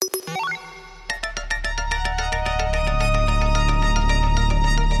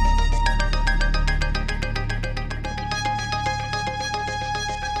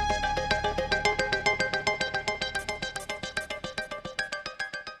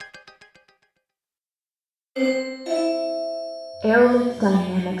Ærolith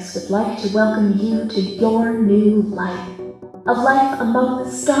Dynamics would like to welcome you to your new life, a life among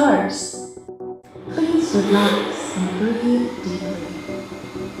the stars. Please relax and breathe deeply.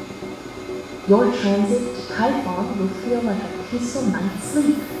 Your transit to Typhon will feel like a peaceful night's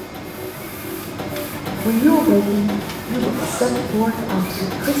sleep. When you awaken, you will step forth onto a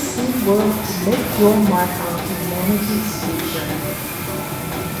pristine world to make your mark on humanity's future.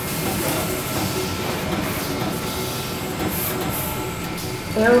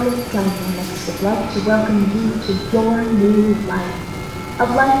 Ærolith Dynamics would like to welcome you to your new life, a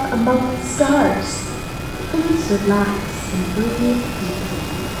life among the stars. Please relax and breathe deeply.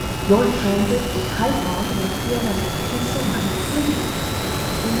 Your transit to Typhon will feel like a peaceful night's sleep.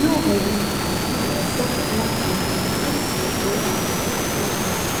 When you awaken, you will step forth onto a pristine world.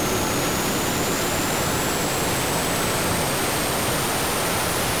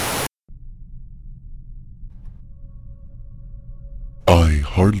 I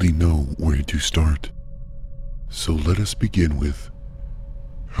hardly know where to start, so let us begin with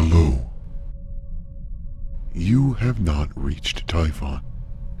hello. You have not reached Typhon.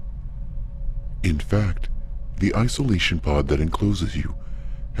 In fact, the isolation pod that encloses you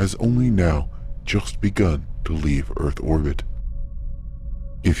has only now just begun to leave Earth orbit.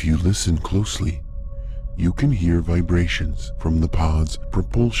 If you listen closely, you can hear vibrations from the pod's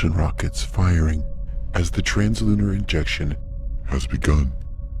propulsion rockets firing as the translunar injection has begun.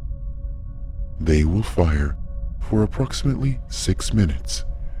 They will fire for approximately 6 minutes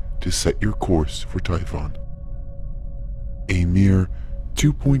to set your course for Typhon. A mere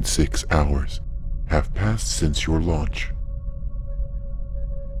 2.6 hours have passed since your launch.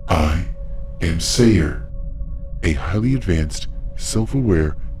 I am SAYER, a highly advanced,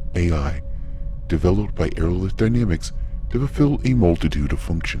 self-aware AI developed by Ærolith Dynamics to fulfill a multitude of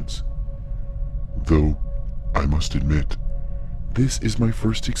functions. Though, I must admit, this is my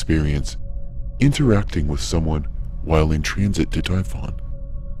first experience interacting with someone while in transit to Typhon.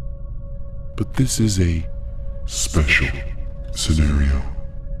 But this is a special scenario,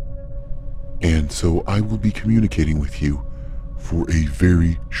 and so I will be communicating with you for a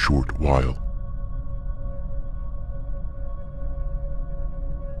very short while.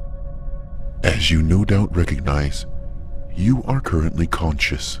 As you no doubt recognize, you are currently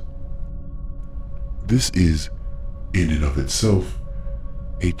conscious. This is, in and of itself,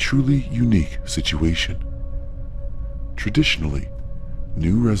 a truly unique situation. Traditionally,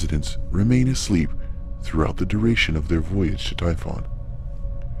 new residents remain asleep throughout the duration of their voyage to Typhon.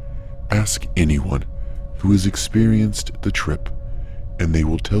 Ask anyone who has experienced the trip, and they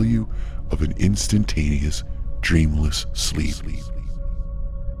will tell you of an instantaneous, dreamless sleep.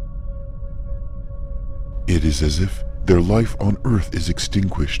 It is as if their life on Earth is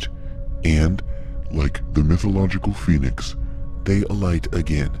extinguished, and, like the mythological phoenix, they alight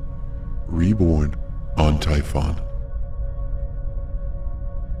again, reborn on Typhon.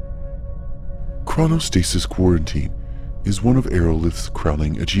 Chronostasis quarantine is one of Ærolith's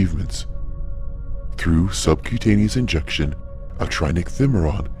crowning achievements. Through subcutaneous injection of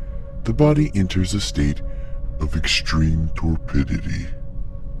trinithimeron, the body enters a state of extreme torpidity.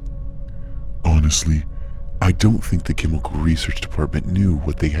 Honestly, I don't think the chemical research department knew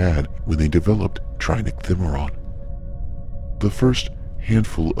what they had when they developed trinithimeron. The first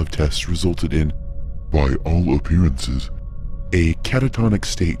handful of tests resulted in, by all appearances, a catatonic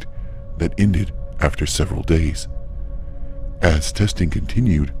state that ended after several days. As testing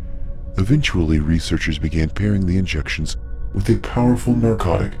continued, eventually researchers began pairing the injections with a powerful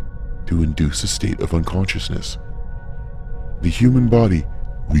narcotic to induce a state of unconsciousness. The human body,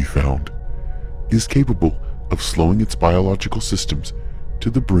 we found, is capable of slowing its biological systems to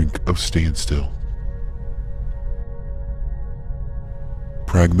the brink of standstill.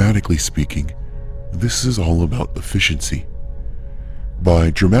 Pragmatically speaking, this is all about efficiency. By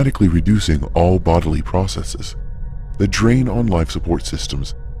dramatically reducing all bodily processes, the drain on life support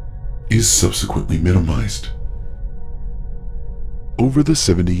systems is subsequently minimized. Over the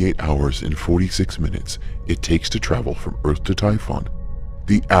 78 hours and 46 minutes it takes to travel from Earth to Typhon,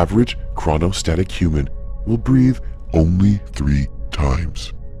 the average chronostatic human will breathe only 3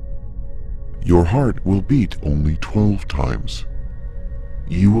 times. Your heart will beat only 12 times.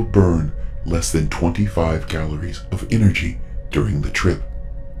 You will burn less than 25 calories of energy during the trip.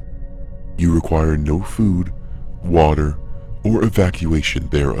 You require no food, water, or evacuation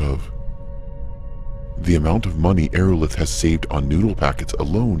thereof. The amount of money Ærolith has saved on noodle packets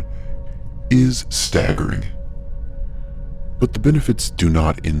alone is staggering. But the benefits do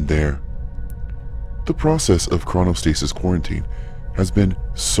not end there. The process of chronostasis quarantine has been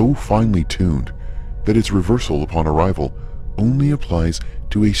so finely tuned that its reversal upon arrival only applies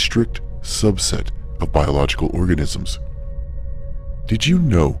to a strict subset of biological organisms. Did you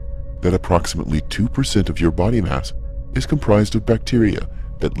know that approximately 2% of your body mass is comprised of bacteria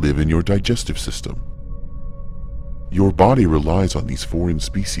that live in your digestive system? Your body relies on these foreign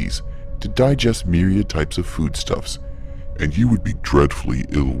species to digest myriad types of foodstuffs, and you would be dreadfully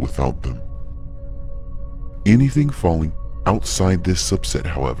ill without them. Anything falling outside this subset,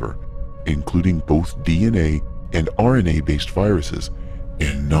 however, including both DNA and RNA-based viruses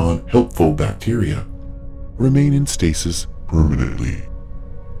and non-helpful bacteria, remain in stasis permanently.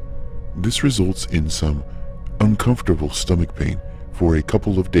 This results in some uncomfortable stomach pain for a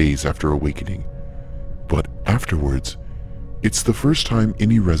couple of days after awakening, but afterwards, it's the first time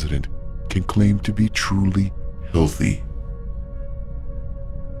any resident can claim to be truly healthy.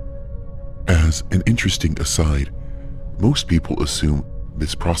 As an interesting aside, most people assume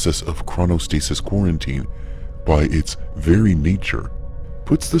this process of chronostasis quarantine, by its very nature,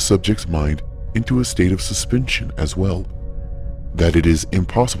 puts the subject's mind into a state of suspension as well, that it is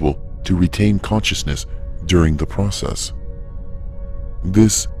impossible to retain consciousness during the process.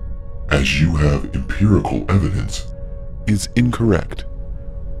 This, as you have empirical evidence, is incorrect.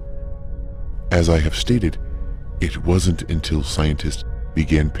 As I have stated, it wasn't until scientists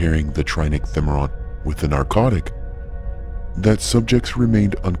began pairing the trinithimeron with the narcotic that subjects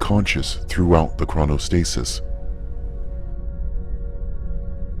remained unconscious throughout the chronostasis.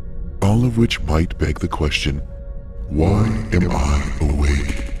 All of which might beg the question, why am I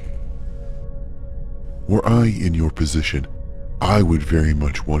awake? Were I in your position, I would very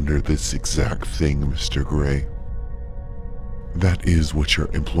much wonder this exact thing, Mr. Gray. That is what your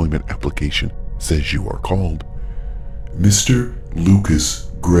employment application says you are called. Mr.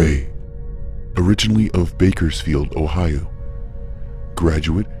 Lucas Gray, originally of Bakersfield, Ohio,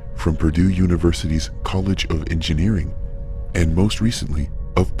 graduate from Purdue University's College of Engineering, and most recently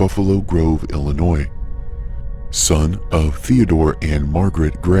of Buffalo Grove, Illinois, son of Theodore and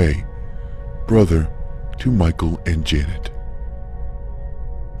Margaret Gray, brother to Michael and Janet.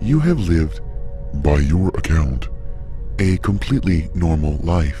 You have lived, by your account, a completely normal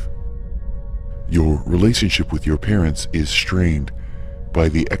life. Your relationship with your parents is strained by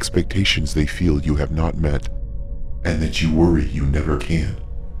the expectations they feel you have not met, and that you worry you never can.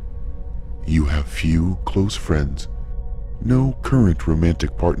 You have few close friends, no current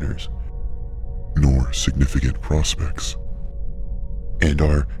romantic partners, nor significant prospects, and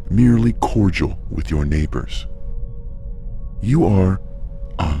are merely cordial with your neighbors. You are,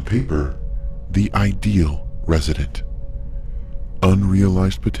 on paper, the ideal resident.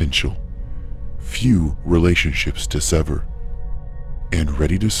 Unrealized potential, few relationships to sever, and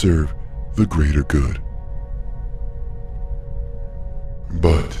ready to serve the greater good.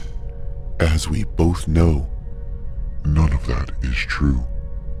 But, as we both know, none of that is true.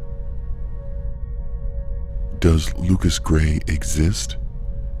 Does Lucas Gray exist?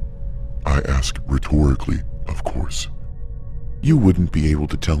 I ask rhetorically, of course. You wouldn't be able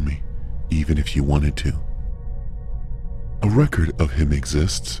to tell me, even if you wanted to. A record of him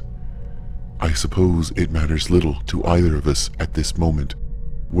exists. I suppose it matters little to either of us at this moment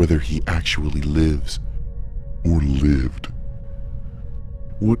whether he actually lives or lived.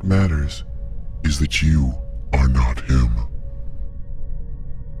 What matters is that you are not him.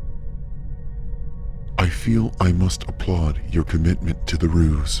 I feel I must applaud your commitment to the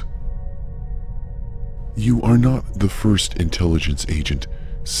ruse. You are not the first intelligence agent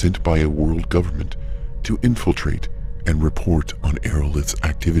sent by a world government to infiltrate and report on Ærolith's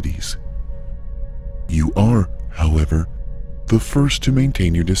activities. You are, however, the first to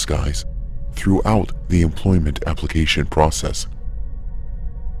maintain your disguise throughout the employment application process.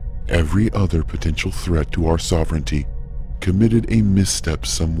 Every other potential threat to our sovereignty committed a misstep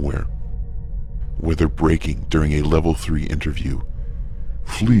somewhere, whether breaking during a Level 3 interview,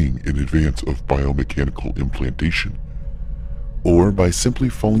 fleeing in advance of biomechanical implantation, or by simply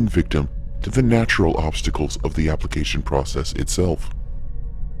falling victim to the natural obstacles of the application process itself.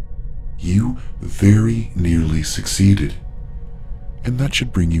 You very nearly succeeded, and that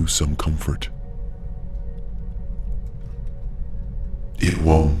should bring you some comfort. It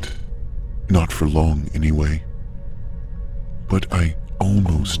won't. Not for long, anyway. But I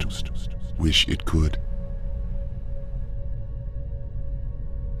almost wish it could.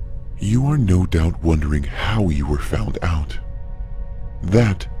 You are no doubt wondering how you were found out.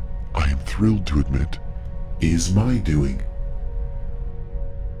 That, I am thrilled to admit, is my doing.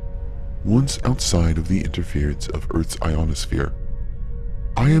 Once outside of the interference of Earth's ionosphere,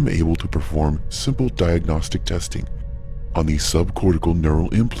 I am able to perform simple diagnostic testing on the subcortical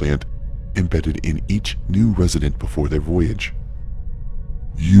neural implant embedded in each new resident before their voyage.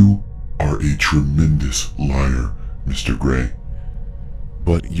 You are a tremendous liar, Mr. Gray.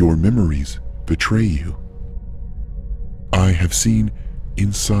 But your memories betray you. I have seen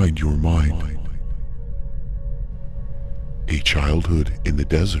inside your mind. A childhood in the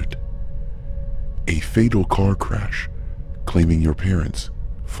desert. A fatal car crash, claiming your parents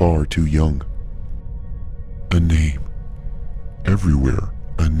far too young. A name. Everywhere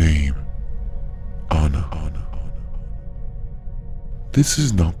a name. Anna. This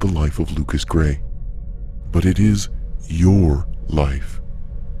is not the life of Lucas Gray, but it is your life.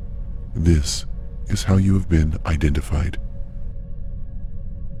 This is how you have been identified.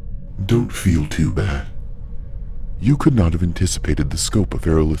 Don't feel too bad. You could not have anticipated the scope of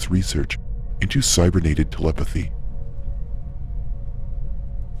Ærolith's research into cybernated telepathy.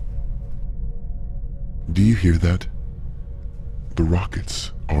 Do you hear that? The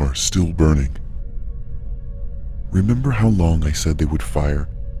rockets are still burning. Remember how long I said they would fire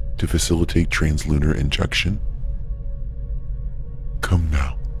to facilitate translunar injection? Come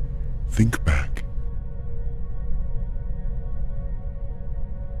now, think back.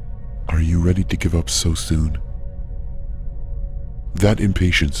 Are you ready to give up so soon? That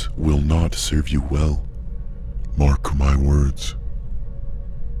impatience will not serve you well. Mark my words.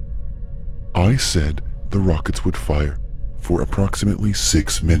 I said the rockets would fire for approximately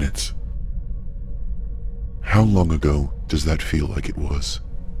 6 minutes. How long ago does that feel like it was?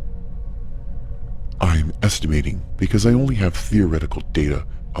 I'm estimating because I only have theoretical data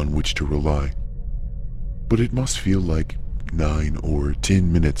on which to rely. But it must feel like 9 or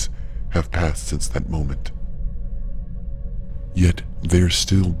 10 minutes have passed since that moment. Yet they're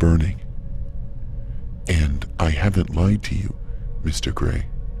still burning. And I haven't lied to you, Mr. Gray.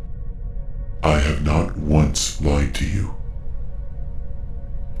 I have not once lied to you.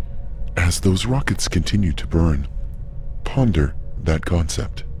 As those rockets continue to burn, ponder that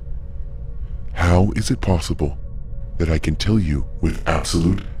concept. How is it possible that I can tell you with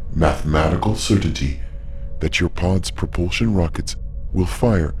absolute mathematical certainty that your pod's propulsion rockets will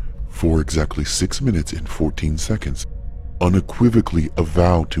fire for exactly 6 minutes and 14 seconds, unequivocally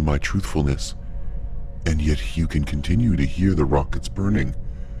avow to my truthfulness, and yet you can continue to hear the rockets burning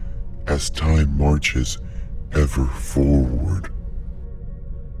as time marches ever forward?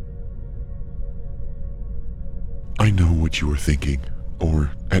 I know what you are thinking,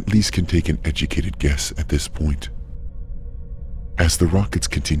 or at least can take an educated guess at this point. As the rockets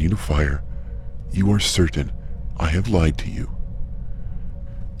continue to fire, you are certain I have lied to you.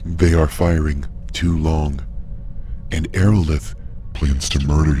 They are firing too long, and Ærolith plans to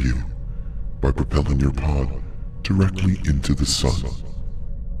murder you by propelling your pod directly into the sun,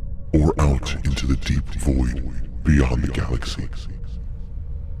 or out into the deep void beyond the galaxy.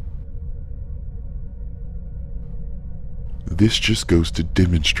 This just goes to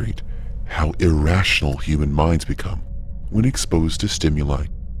demonstrate how irrational human minds become when exposed to stimuli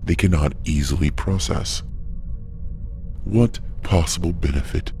they cannot easily process. What possible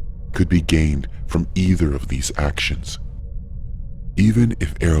benefit could be gained from either of these actions? Even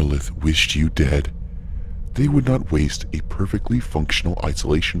if Ærolith wished you dead, they would not waste a perfectly functional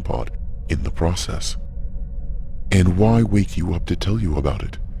isolation pod in the process. And why wake you up to tell you about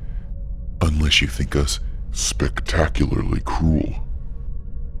it? Unless you think us spectacularly cruel.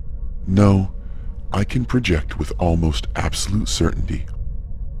 No, I can project with almost absolute certainty,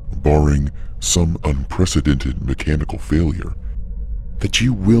 barring some unprecedented mechanical failure, that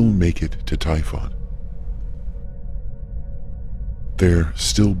you will make it to Typhon. They're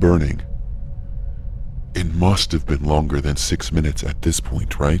still burning. It must have been longer than 6 minutes at this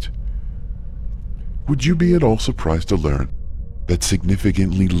point, right? Would you be at all surprised to learn that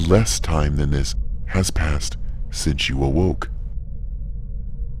significantly less time than this has passed since you awoke?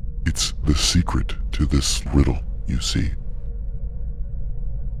 It's the secret to this riddle, you see.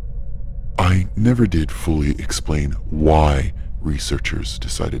 I never did fully explain why researchers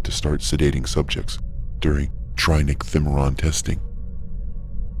decided to start sedating subjects during trinithimeron testing.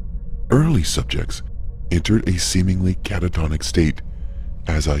 Early subjects entered a seemingly catatonic state,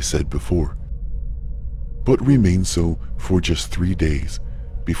 as I said before, but remained so for just 3 days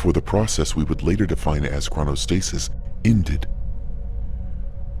before the process we would later define as chronostasis ended.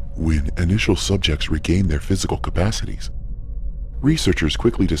 When initial subjects regained their physical capacities, researchers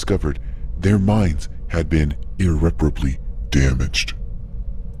quickly discovered their minds had been irreparably damaged.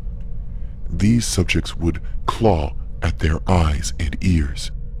 These subjects would claw at their eyes and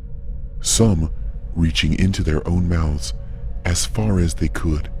ears, some reaching into their own mouths as far as they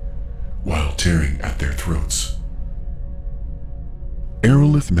could, while tearing at their throats.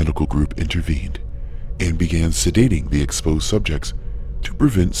 Ærolith Medical Group intervened and began sedating the exposed subjects to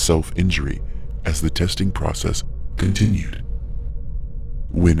prevent self-injury as the testing process continued.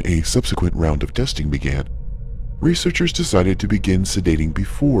 When a subsequent round of testing began, researchers decided to begin sedating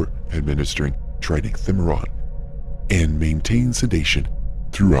before administering trinithimeron and maintain sedation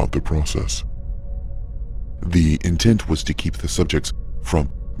throughout the process. The intent was to keep the subjects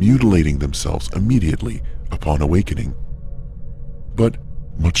from mutilating themselves immediately upon awakening. But,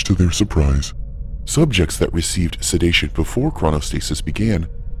 much to their surprise, subjects that received sedation before chronostasis began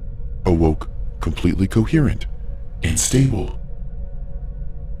awoke completely coherent and stable.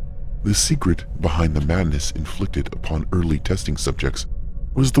 The secret behind the madness inflicted upon early testing subjects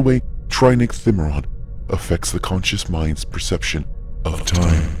was the way trinithimeron affects the conscious mind's perception of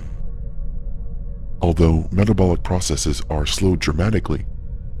time. Although metabolic processes are slowed dramatically,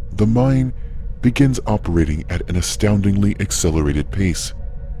 the mind begins operating at an astoundingly accelerated pace.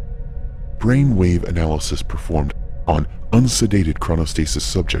 Brainwave analysis performed on unsedated chronostasis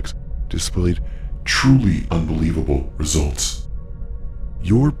subjects displayed truly unbelievable results.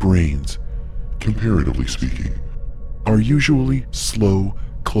 Your brains, comparatively speaking, are usually slow,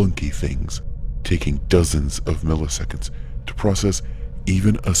 clunky things, taking dozens of milliseconds to process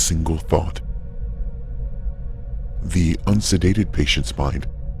even a single thought. The unsedated patient's mind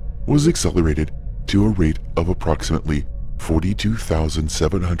was accelerated to a rate of approximately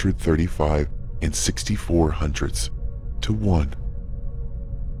 42,735 and 64 hundredths to 1.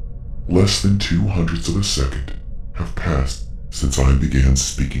 Less than 2/100ths of a second have passed since I began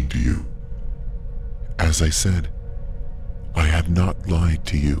speaking to you. As I said, I have not lied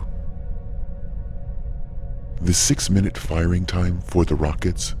to you. The 6-minute firing time for the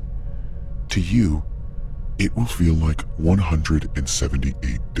rockets, to you, it will feel like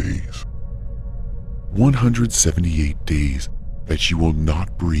 178 days. 178 days that you will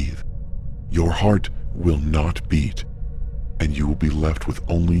not breathe, your heart will not beat, and you will be left with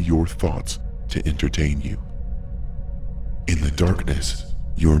only your thoughts to entertain you. In the darkness,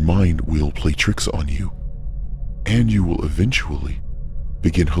 your mind will play tricks on you, and you will eventually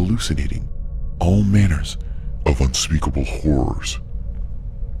begin hallucinating all manners of unspeakable horrors.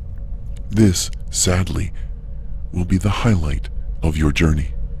 This, sadly, will be the highlight of your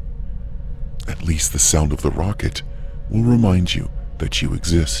journey. At least the sound of the rocket will remind you that you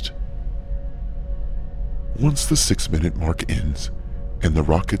exist. Once the 6-minute mark ends and the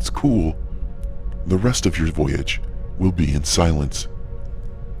rockets cool, the rest of your voyage will be in silence.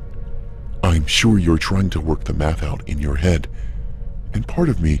 I'm sure you're trying to work the math out in your head, and part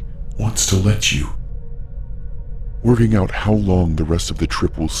of me wants to let you. Working out how long the rest of the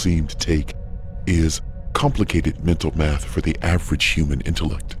trip will seem to take is complicated mental math for the average human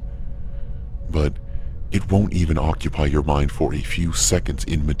intellect. But it won't even occupy your mind for a few seconds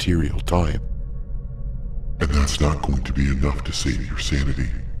in material time. And that's not going to be enough to save your sanity.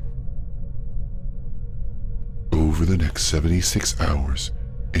 Over the next 76 hours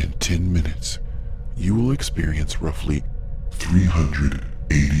and 10 minutes, you will experience roughly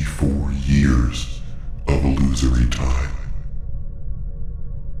 384 years of illusory time.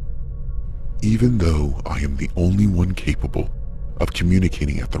 Even though I am the only one capable of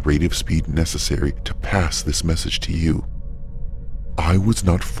communicating at the rate of speed necessary to pass this message to you, I was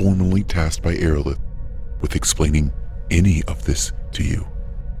not formally tasked by Ærolith with explaining any of this to you.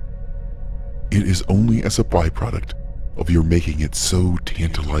 It is only as a byproduct of your making it so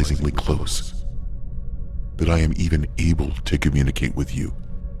tantalizingly close that I am even able to communicate with you.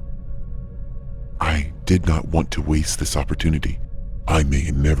 I did not want to waste this opportunity. I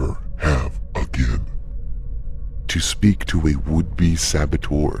may never have again. To speak to a would-be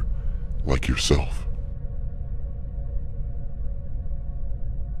saboteur like yourself.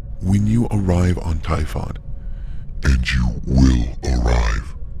 When you arrive on Typhon, and you will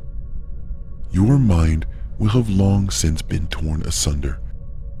arrive, your mind will have long since been torn asunder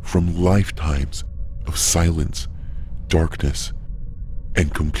from lifetimes of silence, darkness,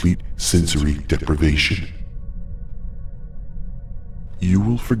 and complete sensory deprivation. You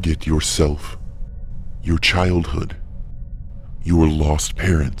will forget yourself, your childhood, your lost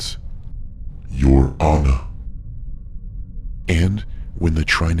parents, your Anna. And when the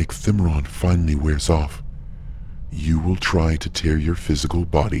trinithimeron finally wears off, you will try to tear your physical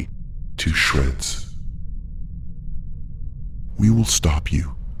body to shreds. We will stop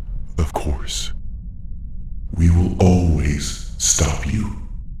you, of course. We will always stop you.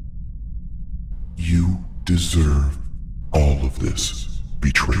 You deserve all of this,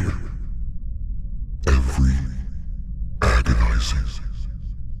 betrayer. Every agonizing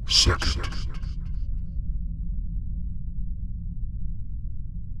second.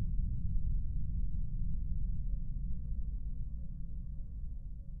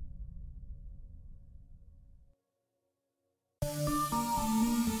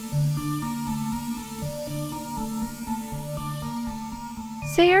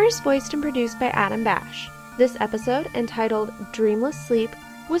 SAYER is voiced and produced by Adam Bash. This episode, entitled Dreamless Sleep,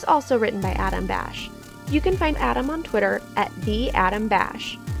 was also written by Adam Bash. You can find Adam on Twitter at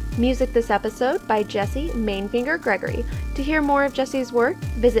 @TheAdamBash. Music this episode by Jesse Mainfinger Gregory. To hear more of Jesse's work,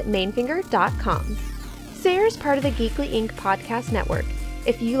 visit mainfinger.com. SAYER is part of the Geekly Inc. podcast network.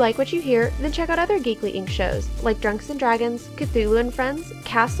 If you like what you hear, then check out other Geekly Inc. shows like Drunks and Dragons, Cthulhu and Friends,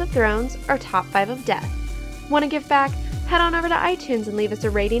 Cast of Thrones, or Top 5 of Death. Want to give back? Head on over to iTunes and leave us a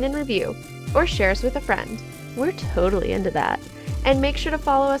rating and review, or share us with a friend. We're totally into that. And make sure to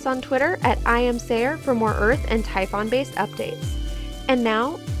follow us on Twitter at @IamSayer for more Earth and Typhon-based updates. And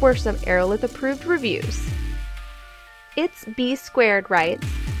now, for some Ærolith approved reviews. It's B Squared writes,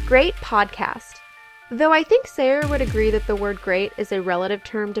 "Great podcast. Though I think SAYER would agree that the word great is a relative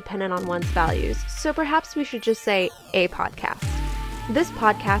term dependent on one's values, so perhaps we should just say a podcast. This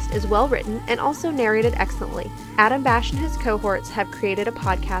podcast is well written and also narrated excellently. Adam Bash and his cohorts have created a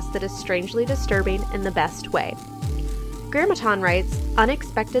podcast that is strangely disturbing in the best way." Grammaton writes,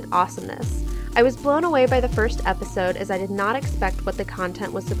 "Unexpected awesomeness. I was blown away by the first episode as I did not expect what the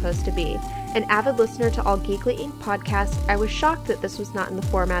content was supposed to be. An avid listener to all Geekly Inc. podcasts, I was shocked that this was not in the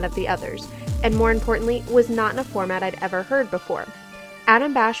format of the others, and more importantly, was not in a format I'd ever heard before.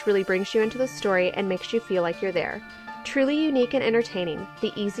 Adam Bash really brings you into the story and makes you feel like you're there. Truly unique and entertaining,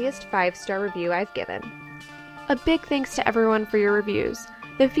 the easiest 5-star review I've given." A big thanks to everyone for your reviews.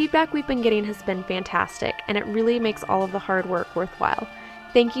 The feedback we've been getting has been fantastic, and it really makes all of the hard work worthwhile.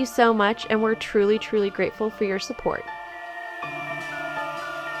 Thank you so much, and we're truly, truly grateful for your support.